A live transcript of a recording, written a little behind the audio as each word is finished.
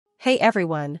Hey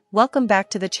everyone, welcome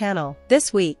back to the channel.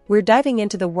 This week, we're diving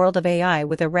into the world of AI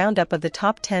with a roundup of the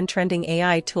top 10 trending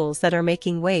AI tools that are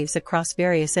making waves across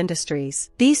various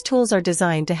industries. These tools are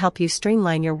designed to help you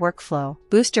streamline your workflow,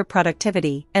 boost your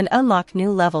productivity, and unlock new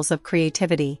levels of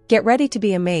creativity. Get ready to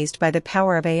be amazed by the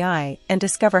power of AI and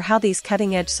discover how these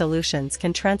cutting-edge solutions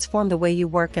can transform the way you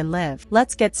work and live.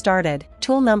 Let's get started.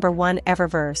 Tool number 1: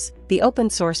 Eververse, the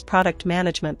open-source product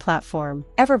management platform.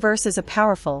 Eververse is a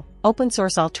powerful,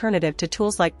 open-source alternative to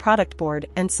tools like Product Board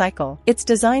and Cycle. It's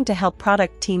designed to help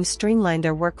product teams streamline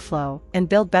their workflow and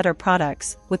build better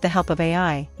products with the help of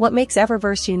AI. What makes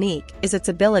Eververse unique is its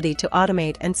ability to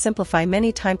automate and simplify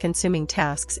many time-consuming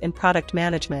tasks in product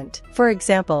management. For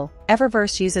example,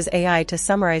 Eververse uses AI to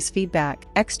summarize feedback,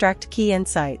 extract key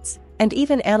insights, and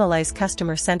even analyze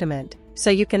customer sentiment, so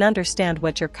you can understand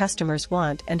what your customers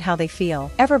want and how they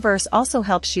feel. Eververse also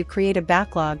helps you create a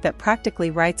backlog that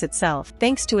practically writes itself,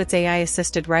 thanks to its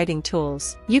AI-assisted writing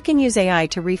tools. You can use AI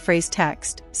to rephrase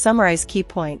text, summarize key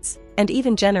points, and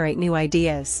even generate new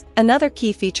ideas. Another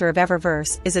key feature of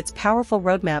Eververse is its powerful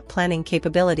roadmap planning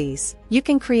capabilities. You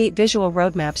can create visual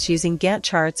roadmaps using Gantt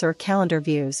charts or calendar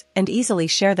views and easily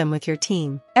share them with your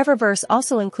team. Eververse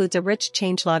also includes a rich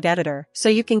changelog editor, so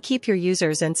you can keep your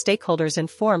users and stakeholders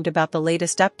informed about the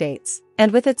latest updates.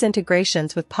 And with its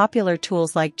integrations with popular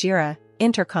tools like Jira,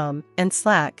 Intercom, and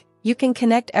Slack, you can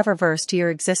connect Eververse to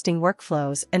your existing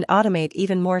workflows and automate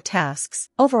even more tasks.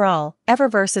 Overall,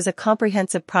 Eververse is a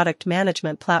comprehensive product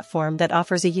management platform that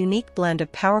offers a unique blend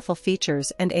of powerful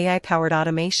features and AI-powered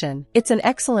automation. It's an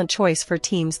excellent choice for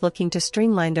teams looking to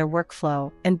streamline their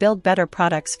workflow and build better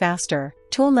products faster.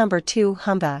 Tool number 2: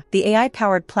 Humva, the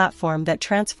AI-powered platform that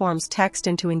transforms text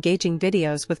into engaging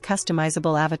videos with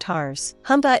customizable avatars.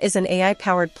 Humva is an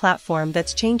AI-powered platform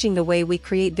that's changing the way we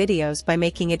create videos by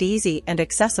making it easy and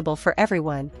accessible for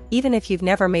everyone, even if you've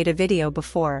never made a video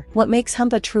before. What makes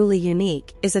Humva truly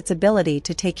unique is its ability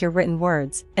to take your written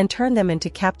words and turn them into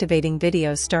captivating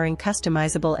videos starring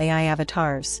customizable AI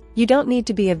avatars. You don't need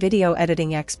to be a video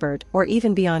editing expert or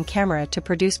even be on camera to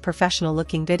produce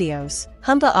professional-looking videos.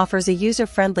 Humva offers a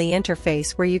user-friendly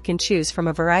interface where you can choose from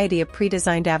a variety of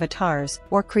pre-designed avatars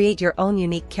or create your own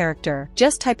unique character.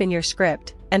 Just type in your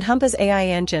script, and Humva's AI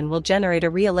engine will generate a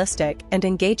realistic and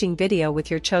engaging video with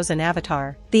your chosen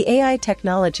avatar. The AI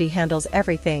technology handles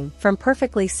everything from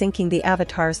perfectly syncing the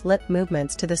avatar's lip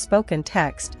movements to the spoken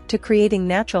text, to creating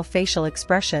natural facial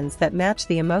expressions that match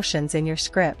the emotions in your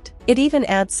script. It even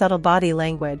adds subtle body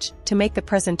language to make the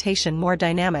presentation more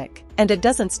dynamic. And it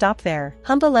doesn't stop there.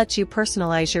 Humva lets you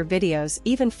personalize your videos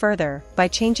even further by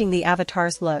changing the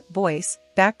avatar's look, voice,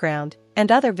 background,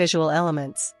 and other visual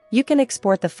elements. You can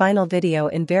export the final video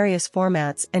in various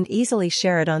formats and easily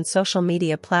share it on social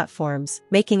media platforms,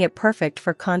 making it perfect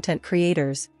for content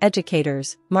creators,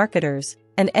 educators, marketers,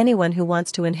 and anyone who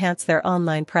wants to enhance their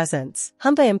online presence.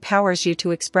 Humva empowers you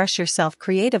to express yourself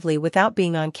creatively without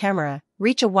being on camera,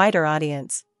 reach a wider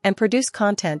audience, and produce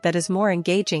content that is more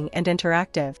engaging and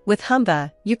interactive. With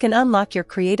Humva, you can unlock your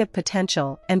creative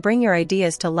potential and bring your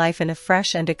ideas to life in a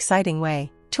fresh and exciting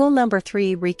way. Tool number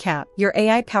 3: Recap, your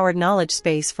AI-powered knowledge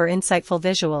space for insightful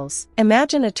visuals.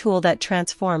 Imagine a tool that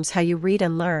transforms how you read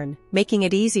and learn, making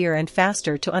it easier and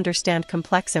faster to understand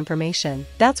complex information.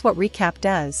 That's what Recap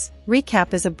does.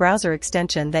 Recap is a browser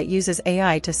extension that uses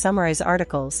AI to summarize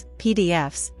articles,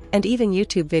 PDFs, and even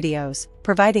YouTube videos,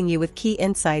 providing you with key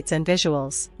insights and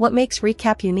visuals. What makes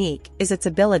Recap unique is its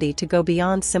ability to go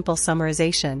beyond simple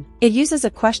summarization. It uses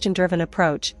a question-driven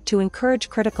approach to encourage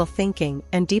critical thinking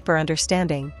and deeper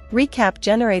understanding. Recap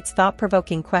generates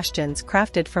thought-provoking questions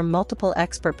crafted from multiple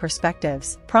expert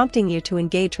perspectives, prompting you to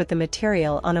engage with the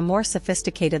material on a more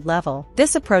sophisticated level.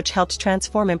 This approach helps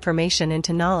transform information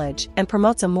into knowledge and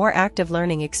promotes a more active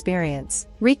learning experience.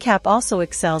 Recap also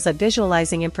excels at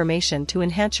visualizing information to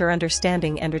enhance your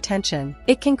understanding and retention.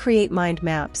 It can create mind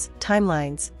maps,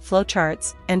 timelines,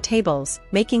 flowcharts, and tables,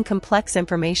 making complex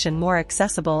information more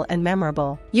accessible and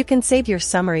memorable. You can save your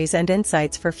summaries and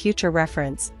insights for future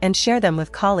reference and share them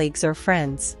with colleagues or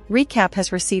friends. Recap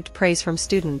has received praise from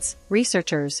students,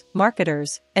 researchers,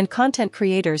 marketers, and content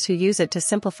creators who use it to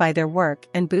simplify their work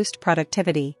and boost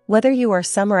productivity. Whether you are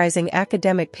summarizing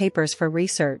academic papers for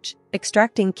research,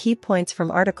 extracting key points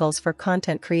from articles for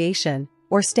content creation,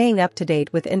 or staying up to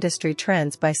date with industry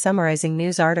trends by summarizing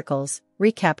news articles,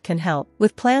 Recap can help.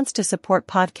 With plans to support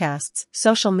podcasts,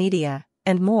 social media,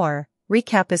 and more,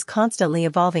 Recap is constantly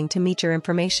evolving to meet your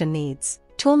information needs.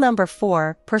 Tool number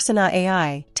 4: Persana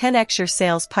AI, 10x your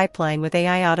sales pipeline with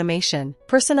AI automation.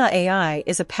 Persana AI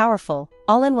is a powerful,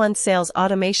 all-in-one sales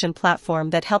automation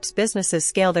platform that helps businesses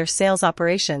scale their sales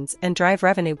operations and drive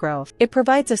revenue growth. It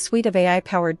provides a suite of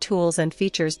AI-powered tools and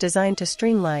features designed to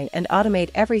streamline and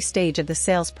automate every stage of the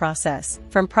sales process,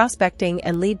 from prospecting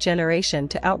and lead generation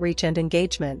to outreach and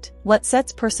engagement. What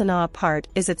sets Persana apart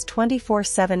is its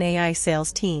 24/7 AI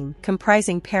sales team,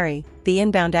 comprising Perry, the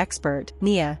inbound expert,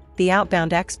 Nia, the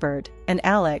outbound expert, and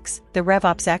Alex, the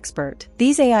RevOps expert.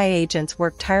 These AI agents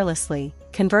work tirelessly,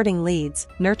 converting leads,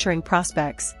 nurturing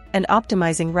prospects, and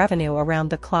optimizing revenue around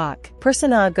the clock.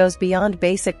 Persana goes beyond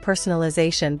basic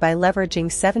personalization by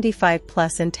leveraging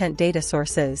 75+ intent data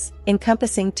sources,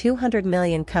 encompassing 200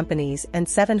 million companies and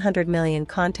 700 million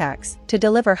contacts, to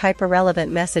deliver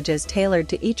hyper-relevant messages tailored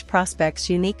to each prospect's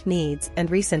unique needs and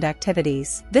recent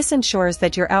activities. This ensures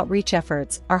that your outreach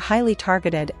efforts are highly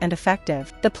targeted and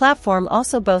effective. The platform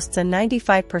also boasts a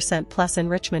 95%+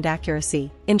 enrichment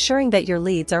accuracy, ensuring that your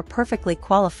leads are perfectly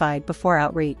qualified before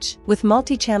outreach. With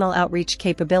multi-channel outreach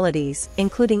capabilities,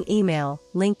 including email,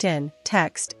 LinkedIn,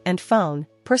 text, and phone,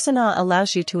 Persana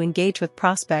allows you to engage with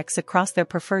prospects across their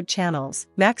preferred channels,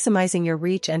 maximizing your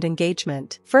reach and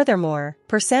engagement. Furthermore,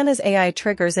 Persana's AI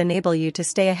triggers enable you to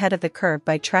stay ahead of the curve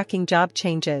by tracking job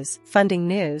changes, funding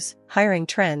news, hiring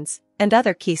trends, and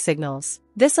other key signals.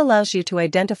 This allows you to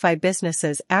identify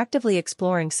businesses actively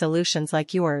exploring solutions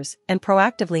like yours and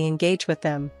proactively engage with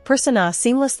them. Persana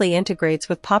seamlessly integrates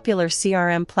with popular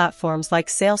CRM platforms like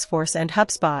Salesforce and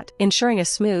HubSpot, ensuring a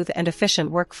smooth and efficient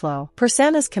workflow.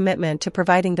 Persana's commitment to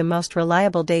providing the most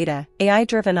reliable data,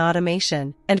 AI-driven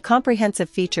automation, and comprehensive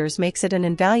features makes it an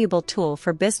invaluable tool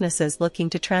for businesses looking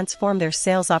to transform their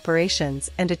sales operations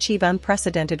and achieve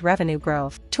unprecedented revenue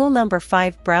growth. Tool number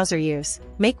 5: Browser use.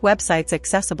 Make websites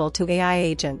accessible to AI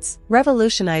agents.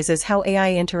 Revolutionizes how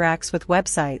AI interacts with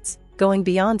websites, going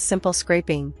beyond simple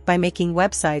scraping by making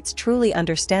websites truly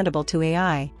understandable to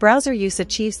AI. Browser use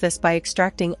achieves this by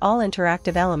extracting all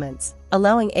interactive elements,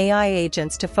 allowing AI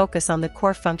agents to focus on the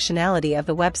core functionality of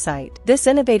the website. This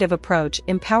innovative approach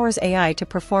empowers AI to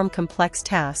perform complex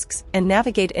tasks and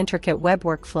navigate intricate web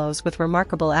workflows with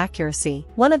remarkable accuracy.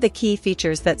 One of the key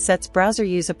features that sets Browser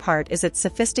use apart is its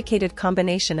sophisticated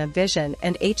combination of vision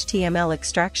and HTML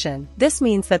extraction. This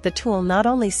means that the tool not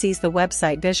only sees the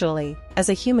website visually, as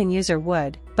a human user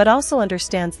would, but also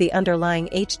understands the underlying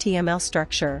HTML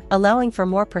structure, allowing for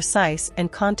more precise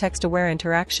and context-aware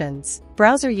interactions.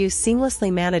 Browser use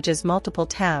seamlessly manages multiple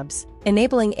tabs,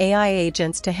 enabling AI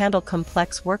agents to handle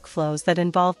complex workflows that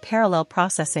involve parallel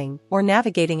processing or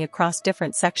navigating across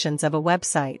different sections of a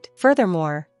website.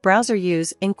 Furthermore, Browser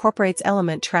use incorporates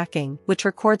element tracking, which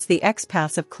records the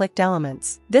XPaths of clicked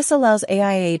elements. This allows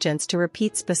AI agents to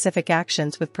repeat specific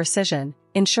actions with precision,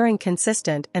 ensuring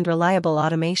consistent and reliable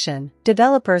automation.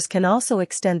 Developers can also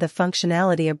extend the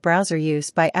functionality of browser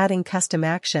use by adding custom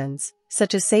actions,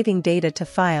 such as saving data to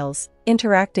files,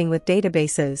 interacting with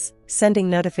databases, sending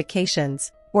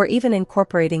notifications, or even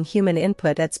incorporating human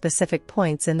input at specific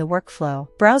points in the workflow.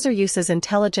 Browser use's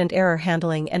intelligent error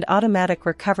handling and automatic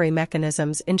recovery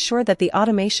mechanisms ensure that the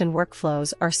automation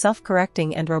workflows are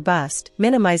self-correcting and robust,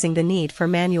 minimizing the need for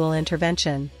manual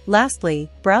intervention. Lastly,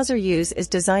 browser use is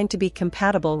designed to be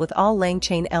compatible with all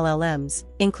LangChain LLMs,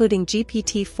 including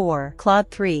GPT-4,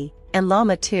 Claude 3, and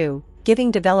Llama 2,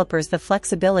 giving developers the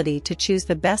flexibility to choose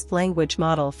the best language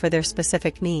model for their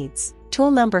specific needs. Tool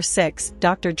number 6: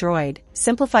 Dr. Droid.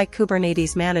 Simplify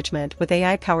Kubernetes management with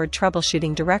AI-powered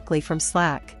troubleshooting directly from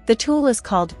Slack. The tool is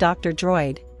called Dr.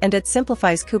 Droid, and it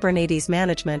simplifies Kubernetes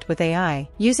management with AI.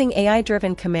 Using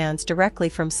AI-driven commands directly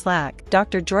from Slack,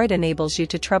 Dr. Droid enables you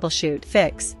to troubleshoot,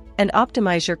 fix, and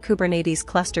optimize your Kubernetes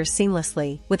cluster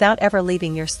seamlessly without ever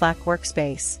leaving your Slack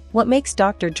workspace. What makes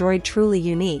Dr. Droid truly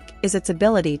unique is its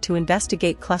ability to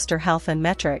investigate cluster health and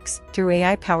metrics through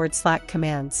AI-powered Slack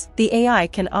commands. The AI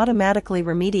can automatically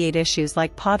remediate issues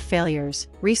like pod failures,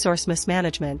 resource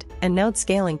mismanagement, and node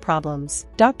scaling problems.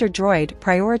 Dr. Droid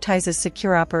prioritizes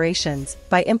secure operations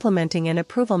by implementing an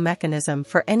approval mechanism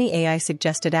for any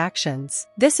AI-suggested actions.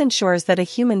 This ensures that a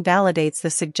human validates the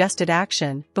suggested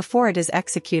action before it is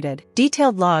executed.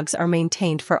 Detailed logs are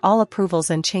maintained for all approvals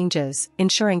and changes,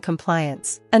 ensuring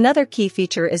compliance. Another key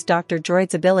feature is Dr.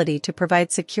 Droid's ability to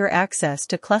provide secure access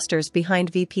to clusters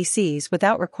behind VPCs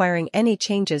without requiring any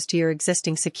changes to your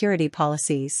existing security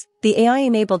policies. The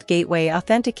AI-enabled gateway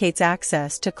authenticates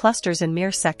access to clusters in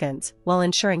mere seconds, while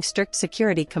ensuring strict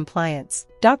security compliance.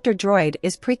 Dr. Droid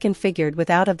is pre-configured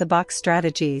with out-of-the-box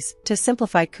strategies to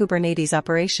simplify Kubernetes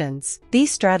operations.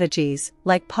 These strategies,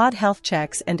 like pod health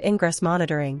checks and ingress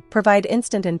monitoring, provide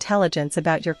instant intelligence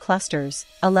about your clusters,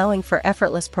 allowing for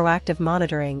effortless proactive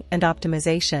monitoring and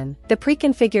optimization. The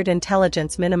pre-configured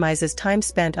intelligence minimizes time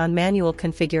spent on manual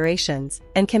configurations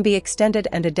and can be extended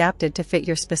and adapted to fit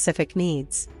your specific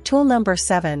needs. Tool number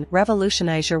 7.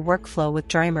 Revolutionize your workflow with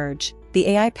DryMerge, the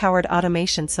AI-powered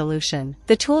automation solution.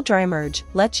 The tool DryMerge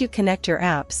lets you connect your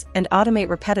apps and automate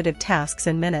repetitive tasks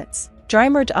in minutes.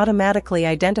 DryMerge automatically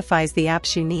identifies the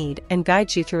apps you need and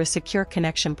guides you through a secure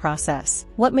connection process.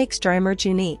 What makes DryMerge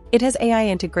unique? It has AI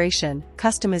integration,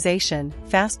 customization,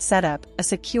 fast setup, a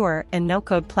secure and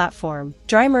no-code platform.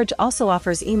 DryMerge also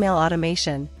offers email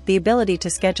automation, the ability to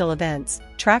schedule events,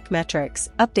 track metrics,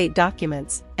 update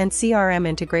documents, and CRM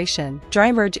integration.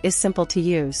 DryMerge is simple to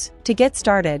use. To get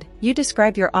started, you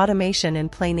describe your automation in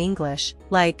plain English,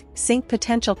 like sync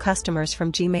potential customers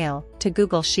from Gmail to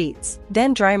Google Sheets.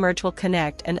 Then DryMerge will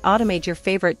connect and automate your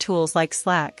favorite tools like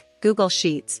Slack, Google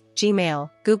Sheets, Gmail,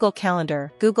 Google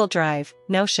Calendar, Google Drive,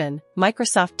 Notion,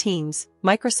 Microsoft Teams,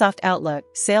 Microsoft Outlook,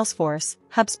 Salesforce,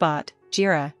 HubSpot,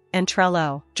 Jira, and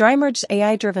Trello. DryMerge's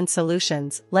AI-driven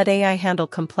solutions let AI handle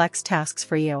complex tasks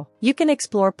for you. You can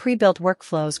explore pre-built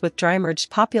workflows with DryMerge's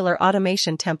popular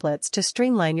automation templates to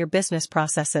streamline your business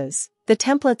processes. The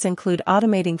templates include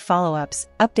automating follow-ups,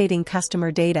 updating customer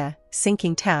data,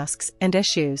 syncing tasks and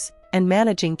issues, and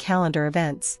managing calendar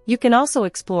events. You can also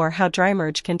explore how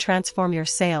DryMerge can transform your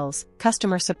sales,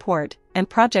 customer support, and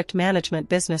project management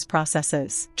business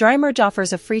processes. DryMerge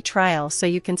offers a free trial so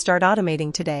you can start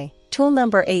automating today. Tool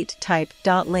number 8.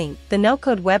 Type.link, the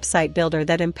no-code website builder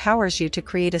that empowers you to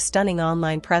create a stunning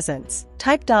online presence.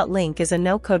 Type.link is a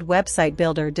no-code website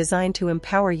builder designed to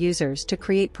empower users to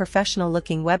create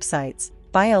professional-looking websites,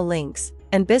 bio links,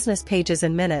 and business pages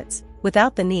in minutes,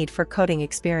 without the need for coding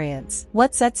experience.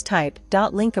 What sets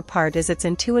Type.link apart is its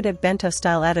intuitive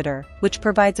bento-style editor, which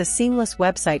provides a seamless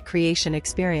website creation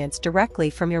experience directly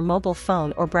from your mobile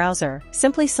phone or browser.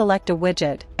 Simply select a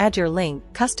widget, add your link,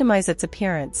 customize its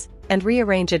appearance, and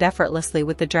rearrange it effortlessly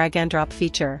with the drag-and-drop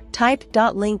feature.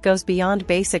 Type.link goes beyond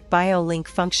basic bio link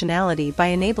functionality by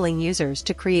enabling users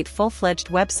to create full-fledged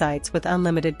websites with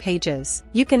unlimited pages.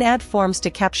 You can add forms to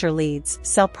capture leads,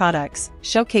 sell products,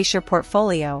 showcase your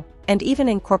portfolio, and even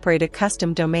incorporate a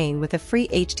custom domain with a free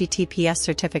HTTPS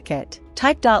certificate.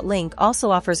 Type.link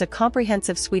also offers a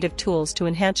comprehensive suite of tools to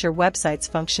enhance your website's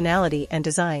functionality and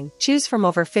design. Choose from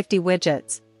over 50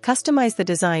 widgets, customize the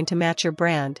design to match your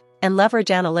brand, and leverage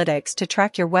analytics to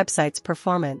track your website's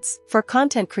performance. For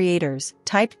content creators,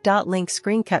 Type.link's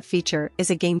screencut feature is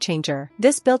a game-changer.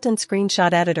 This built-in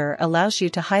screenshot editor allows you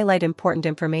to highlight important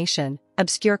information,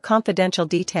 obscure confidential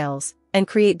details, and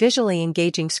create visually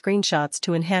engaging screenshots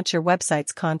to enhance your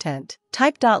website's content.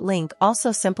 Type.link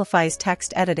also simplifies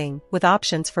text editing with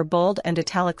options for bold and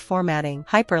italic formatting,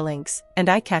 hyperlinks, and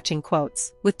eye-catching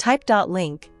quotes. With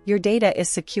Type.link, your data is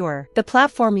secure. The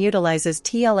platform utilizes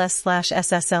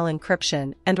TLS/SSL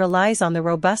encryption and relies on the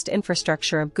robust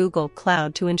infrastructure of Google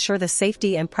Cloud to ensure the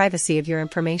safety and privacy of your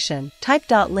information.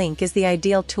 Type.link is the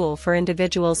ideal tool for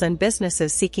individuals and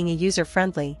businesses seeking a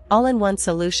user-friendly, all-in-one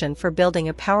solution for building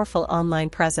a powerful online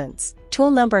presence.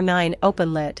 Tool number 9.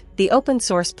 OpenLIT, the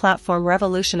open-source platform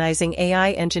revolutionizing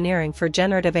AI engineering for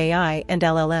generative AI and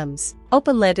LLMs.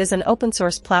 OpenLIT is an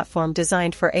open-source platform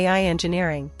designed for AI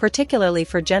engineering, particularly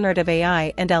for generative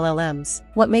AI and LLMs.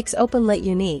 What makes OpenLIT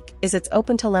unique is its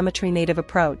OpenTelemetry native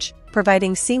approach,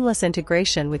 providing seamless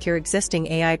integration with your existing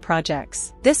AI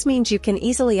projects. This means you can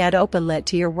easily add OpenLIT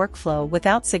to your workflow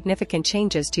without significant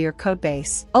changes to your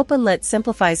codebase. OpenLIT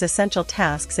simplifies essential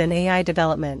tasks in AI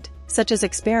development, such as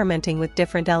experimenting with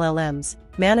different LLMs,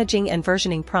 managing and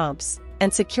versioning prompts,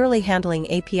 and securely handling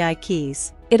API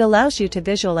keys. It allows you to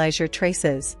visualize your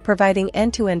traces, providing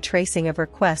end-to-end tracing of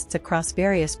requests across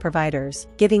various providers,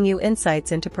 giving you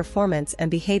insights into performance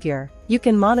and behavior. You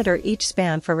can monitor each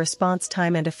span for response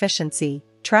time and efficiency,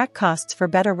 track costs for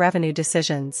better revenue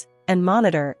decisions, and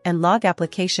monitor and log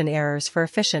application errors for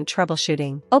efficient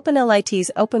troubleshooting.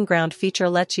 OpenLIT's OpenGround feature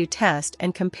lets you test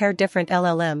and compare different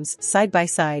LLMs side by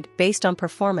side based on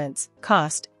performance,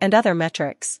 cost, and other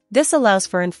metrics. This allows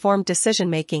for informed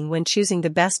decision-making when choosing the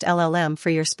best LLM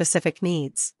for your specific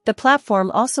needs. The platform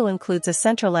also includes a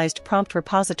centralized prompt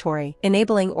repository,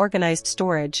 enabling organized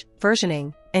storage,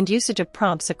 versioning, and usage of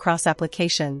prompts across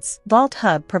applications. Vault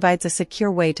Hub provides a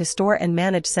secure way to store and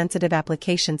manage sensitive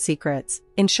application secrets,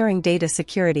 ensuring data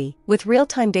security. With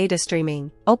real-time data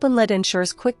streaming, OpenLIT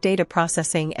ensures quick data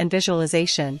processing and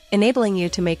visualization, enabling you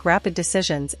to make rapid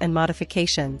decisions and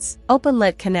modifications.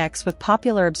 OpenLIT connects with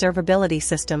popular observability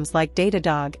systems like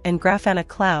Datadog and Grafana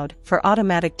Cloud for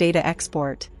automatic data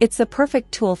export. It's the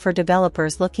perfect tool for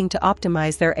developers looking to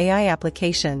optimize their AI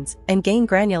applications and gain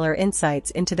granular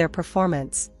insights into their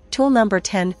performance. Tool number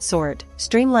 10. Sort.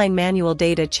 Streamline manual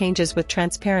data changes with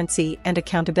transparency and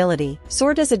accountability.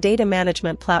 Sort is a data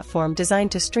management platform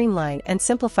designed to streamline and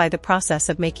simplify the process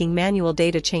of making manual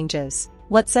data changes.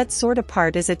 What sets Sort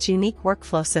apart is its unique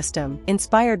workflow system,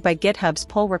 inspired by GitHub's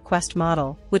pull request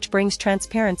model, which brings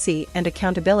transparency and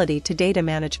accountability to data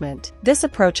management. This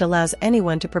approach allows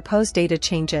anyone to propose data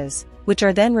changes, which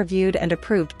are then reviewed and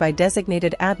approved by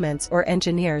designated admins or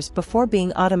engineers before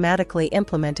being automatically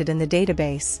implemented in the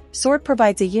database. Sort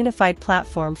provides a unified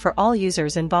platform for all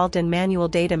users involved in manual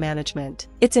data management.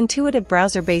 Its intuitive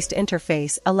browser-based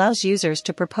interface allows users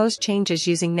to propose changes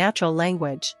using natural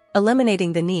language,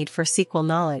 eliminating the need for SQL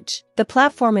knowledge. The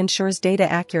platform ensures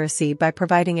data accuracy by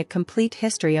providing a complete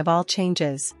history of all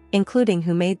changes, including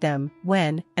who made them,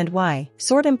 when, and why.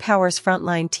 Sort empowers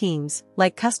frontline teams,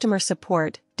 like customer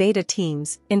support, data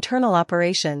teams, internal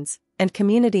operations, and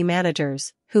community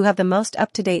managers, who have the most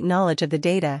up-to-date knowledge of the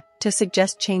data, to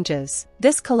suggest changes.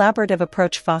 This collaborative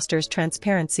approach fosters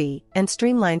transparency and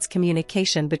streamlines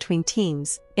communication between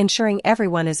teams, ensuring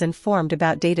everyone is informed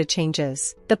about data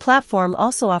changes. The platform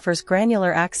also offers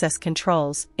granular access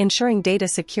controls, ensuring data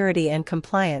security and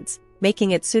compliance,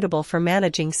 making it suitable for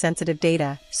managing sensitive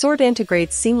data. Sort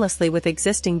integrates seamlessly with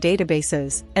existing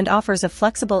databases and offers a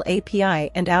flexible API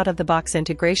and out-of-the-box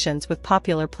integrations with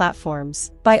popular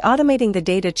platforms. By automating the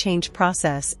data change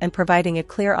process and providing a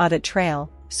clear audit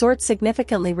trail, Sort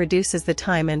significantly reduces the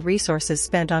time and resources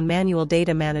spent on manual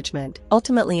data management,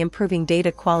 ultimately improving data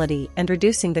quality and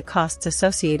reducing the costs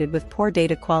associated with poor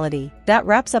data quality. That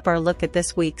wraps up our look at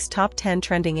this week's top 10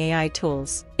 trending AI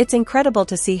tools. It's incredible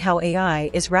to see how AI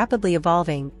is rapidly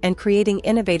evolving and creating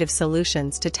innovative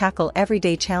solutions to tackle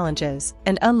everyday challenges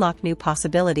and unlock new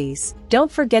possibilities. Don't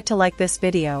forget to like this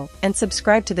video and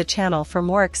subscribe to the channel for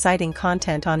more exciting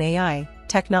content on AI,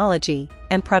 technology,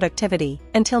 and productivity.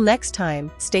 Until next time,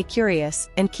 stay curious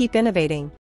and keep innovating.